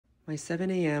my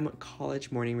 7 a.m.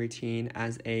 college morning routine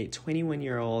as a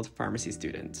 21-year-old pharmacy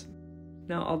student.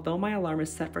 Now, although my alarm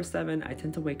is set for 7, I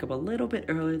tend to wake up a little bit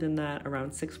earlier than that,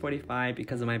 around 6:45,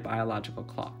 because of my biological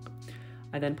clock.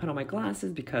 I then put on my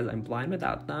glasses because I'm blind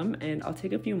without them, and I'll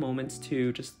take a few moments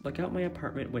to just look out my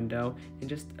apartment window and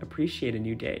just appreciate a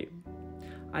new day.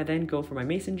 I then go for my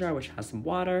mason jar, which has some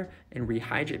water, and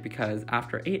rehydrate because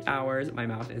after 8 hours, my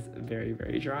mouth is very,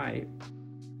 very dry.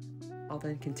 I'll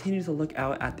then continue to look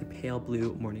out at the pale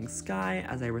blue morning sky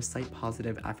as I recite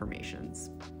positive affirmations.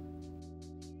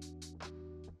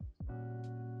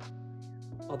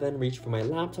 I'll then reach for my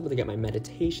laptop to get my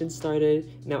meditation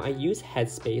started. Now, I use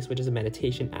Headspace, which is a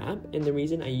meditation app, and the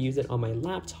reason I use it on my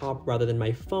laptop rather than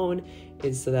my phone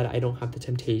is so that I don't have the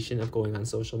temptation of going on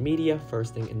social media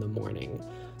first thing in the morning.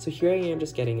 So here I am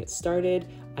just getting it started.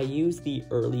 I use the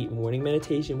early morning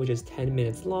meditation, which is 10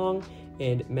 minutes long,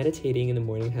 and meditating in the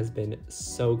morning has been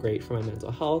so great for my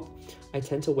mental health. I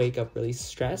tend to wake up really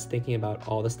stressed thinking about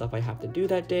all the stuff I have to do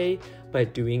that day,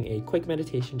 but doing a quick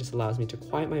meditation just allows me to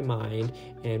quiet my mind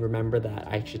and remember that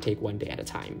I should take one day at a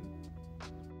time.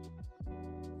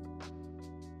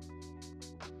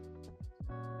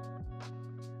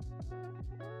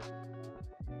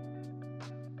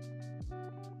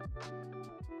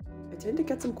 I tend to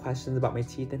get some questions about my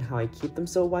teeth and how I keep them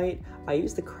so white. I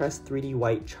use the Crest 3D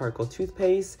White Charcoal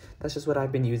Toothpaste. That's just what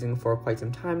I've been using for quite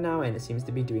some time now, and it seems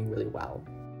to be doing really well.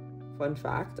 Fun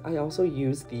fact, I also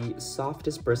use the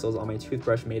softest bristles on my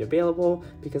toothbrush made available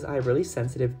because I have really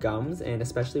sensitive gums, and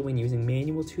especially when using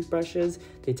manual toothbrushes,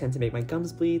 they tend to make my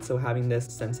gums bleed, so having this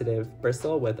sensitive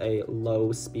bristle with a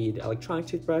low-speed electronic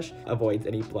toothbrush avoids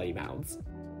any bloody mouths.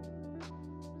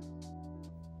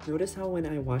 Notice how when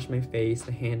I wash my face,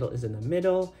 the handle is in the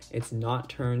middle. It's not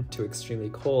turned to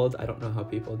extremely cold. I don't know how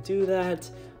people do that.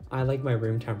 I like my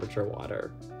room temperature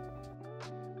water.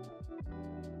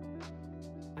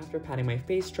 After patting my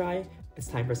face dry, it's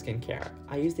time for skincare.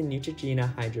 I use the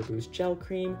Neutrogena Hydro Boost Gel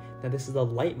Cream. Now this is a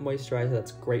light moisturizer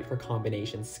that's great for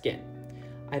combination skin.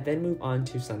 I then move on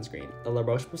to sunscreen, the La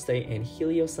Roche-Posay and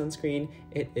Helio sunscreen.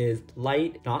 It is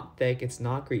light, not thick, it's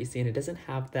not greasy, and it doesn't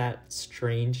have that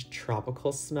strange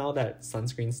tropical smell that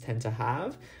sunscreens tend to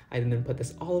have. I then put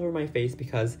this all over my face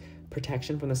because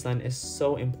protection from the sun is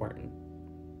so important.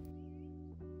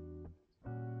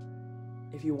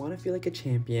 If you want to feel like a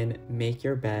champion, make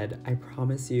your bed. I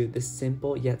promise you, this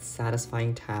simple yet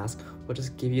satisfying task will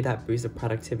just give you that boost of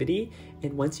productivity,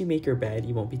 and once you make your bed,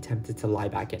 you won't be tempted to lie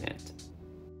back in it.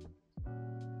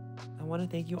 I want to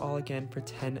thank you all again for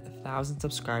 10,000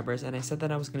 subscribers, and I said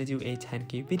that I was going to do a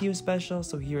 10K video special,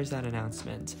 so here's that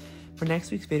announcement. For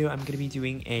next week's video, I'm going to be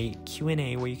doing a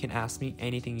Q&A where you can ask me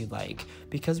anything you'd like.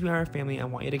 Because we are a family, I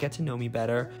want you to get to know me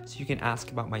better, so you can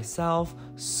ask about myself,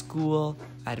 school,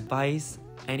 advice,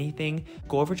 anything.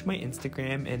 Go over to my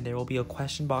Instagram and there will be a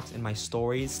question box in my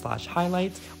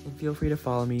stories/highlights, and feel free to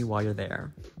follow me while you're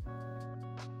there.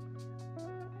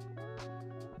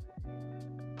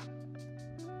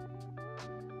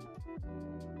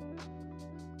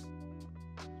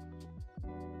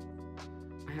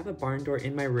 I have a barn door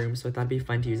in my room, so I thought it'd be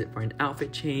fun to use it for an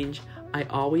outfit change. I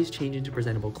always change into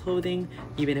presentable clothing,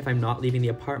 even if I'm not leaving the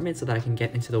apartment, so that I can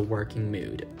get into the working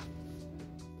mood.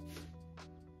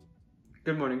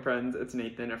 Good morning, friends. It's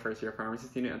Nathan, a first-year pharmacy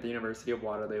student at the University of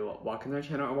Waterloo. Welcome to my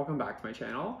channel, and welcome back to my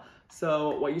channel.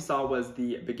 So what you saw was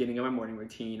the beginning of my morning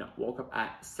routine. Woke up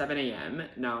at 7 a.m.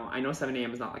 Now, I know 7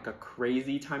 a.m. is not like a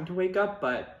crazy time to wake up,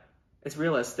 but it's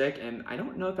realistic, and I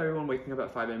don't know if everyone waking up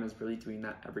at 5 a.m. is really doing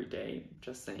that every day.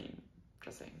 Just saying.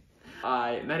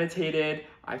 I meditated,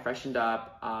 I freshened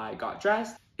up, I got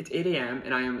dressed. It's 8 a.m.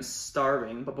 and I am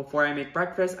starving, but before I make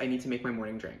breakfast, I need to make my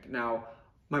morning drink. Now,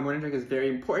 my morning drink is very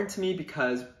important to me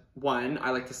because 1, I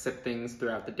like to sip things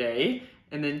throughout the day,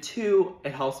 and then 2,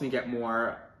 it helps me get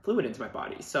more fluid into my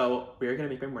body. So we're gonna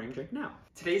make my morning drink now.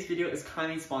 Today's video is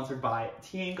kindly sponsored by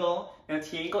Teangle. Now,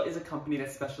 Teangle is a company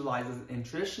that specializes in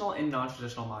traditional and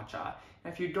non-traditional matcha.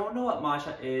 And if you don't know what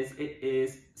matcha is, it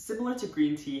is similar to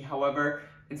green tea. However,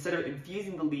 instead of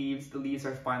infusing the leaves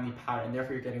are finely powdered, and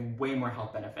therefore you're getting way more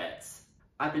health benefits.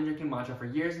 I've been drinking matcha for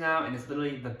years now, and it's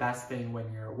literally the best thing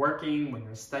when you're working, when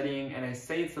you're studying, and I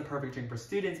say it's the perfect drink for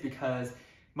students because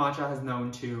matcha has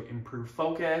known to improve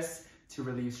focus, to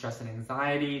relieve stress and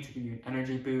anxiety, to give you an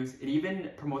energy boost. It even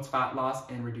promotes fat loss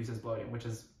and reduces bloating, which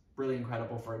is really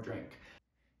incredible for a drink.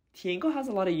 Teangle has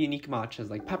a lot of unique matchas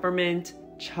like peppermint,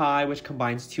 chai, which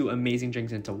combines 2 amazing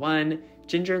drinks into one,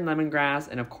 ginger and lemongrass,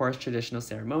 and of course traditional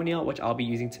ceremonial, which I'll be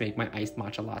using to make my iced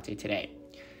matcha latte today.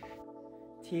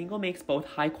 Teangle makes both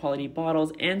high-quality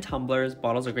bottles and tumblers.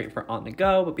 Bottles are great for on the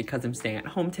go, but because I'm staying at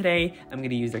home today, I'm going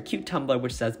to use their cute tumbler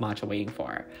which says matcha waiting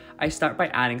for. I start by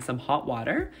adding some hot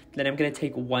water, then I'm going to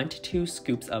take 1 to 2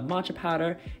 scoops of matcha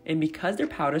powder, and because their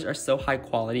powders are so high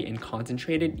quality and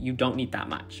concentrated, you don't need that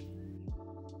much.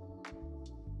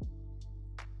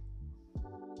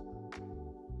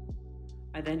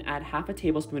 I then add half a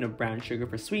tablespoon of brown sugar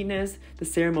for sweetness. The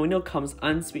ceremonial comes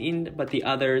unsweetened, but the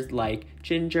others like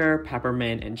ginger,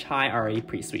 peppermint, and chai are already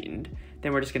pre-sweetened.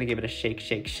 Then we're just gonna give it a shake,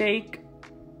 shake, shake.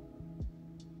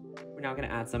 We're now gonna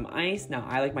add some ice. Now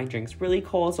I like my drinks really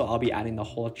cold, so I'll be adding the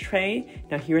whole tray.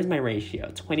 Now here's my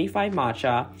ratio: 25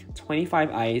 matcha,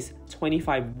 25 ice,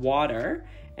 25 water,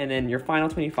 and then your final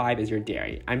 25 is your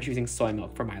dairy. I'm choosing soy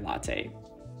milk for my latte.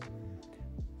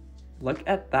 Look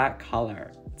at that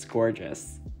color. It's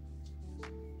gorgeous.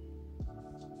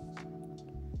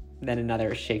 Then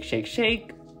another shake, shake,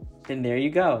 shake. And there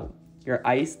you go. Your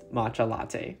iced matcha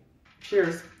latte.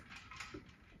 Cheers.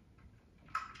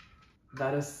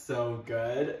 That is so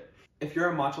good. If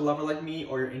you're a matcha lover like me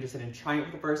or you're interested in trying it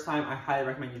for the first time, I highly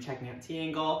recommend you checking out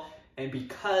Teangle. And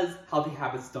because healthy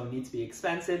habits don't need to be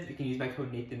expensive, you can use my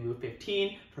code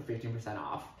NathanWoo15 for 15%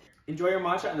 off. Enjoy your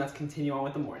matcha and let's continue on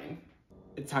with the morning.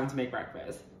 It's time to make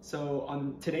breakfast. So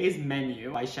on today's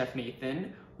menu by Chef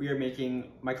Nathan, we are making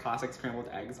my classic scrambled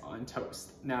eggs on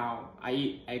toast. Now, I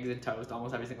eat eggs and toast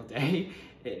almost every single day.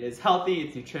 It is healthy,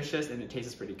 it's nutritious, and it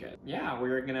tastes pretty good. Yeah,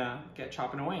 we're gonna get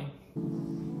chopping away.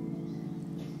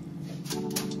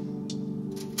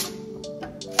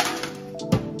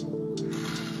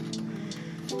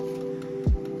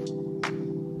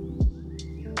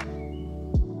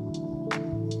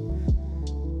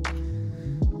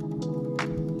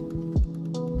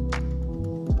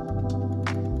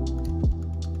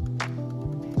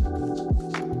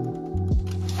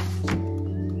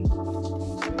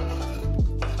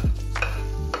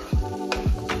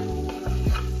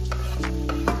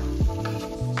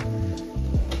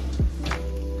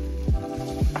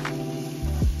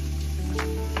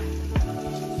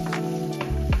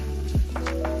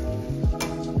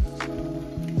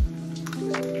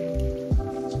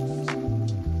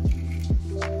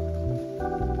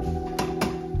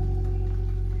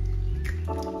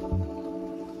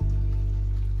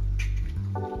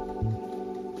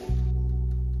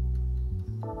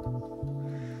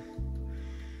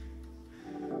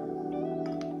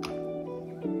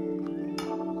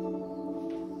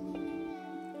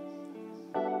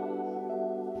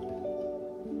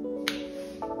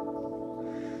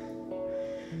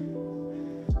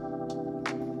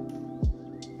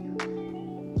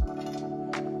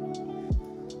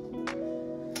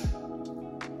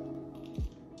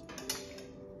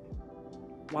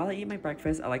 While I eat my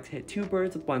breakfast, I like to hit 2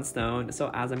 birds with 1 stone.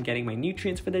 So as I'm getting my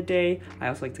nutrients for the day, I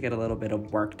also like to get a little bit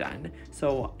of work done.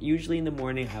 So usually in the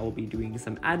morning, I will be doing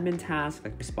some admin tasks,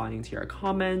 like responding to your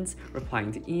comments,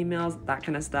 replying to emails, that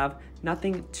kind of stuff.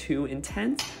 Nothing too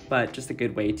intense, but just a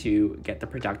good way to get the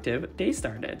productive day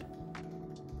started.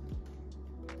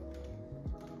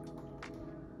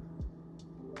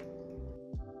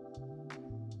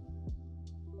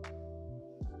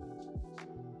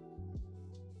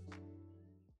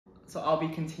 So I'll be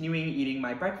continuing eating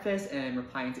my breakfast and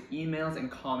replying to emails and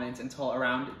comments until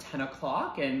around 10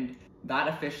 o'clock, and that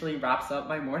officially wraps up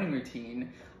my morning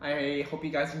routine. I hope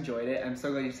you guys enjoyed it. I'm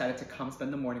so glad you decided to come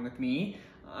spend the morning with me.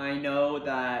 I know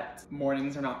that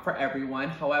mornings are not for everyone.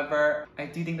 However, I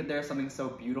do think that there's something so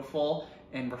beautiful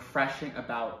and refreshing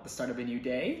about the start of a new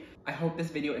day. I hope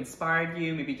this video inspired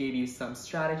you, maybe gave you some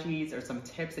strategies or some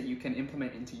tips that you can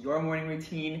implement into your morning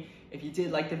routine. If you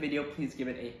did like the video, please give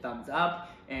it a thumbs up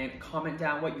and comment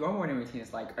down what your morning routine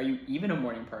is like. Are you even a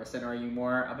morning person, or are you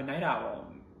more of a night owl?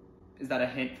 Is that a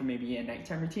hint for maybe a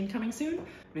nighttime routine coming soon?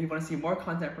 If you want to see more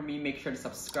content from me, make sure to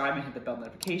subscribe and hit the bell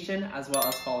notification, as well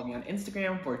as follow me on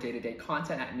Instagram for day-to-day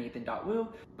content at nathan.woo.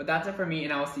 But that's it for me,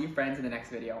 and I will see you friends in the next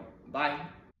video. Bye!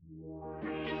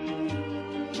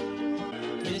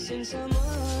 Missing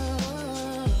someone.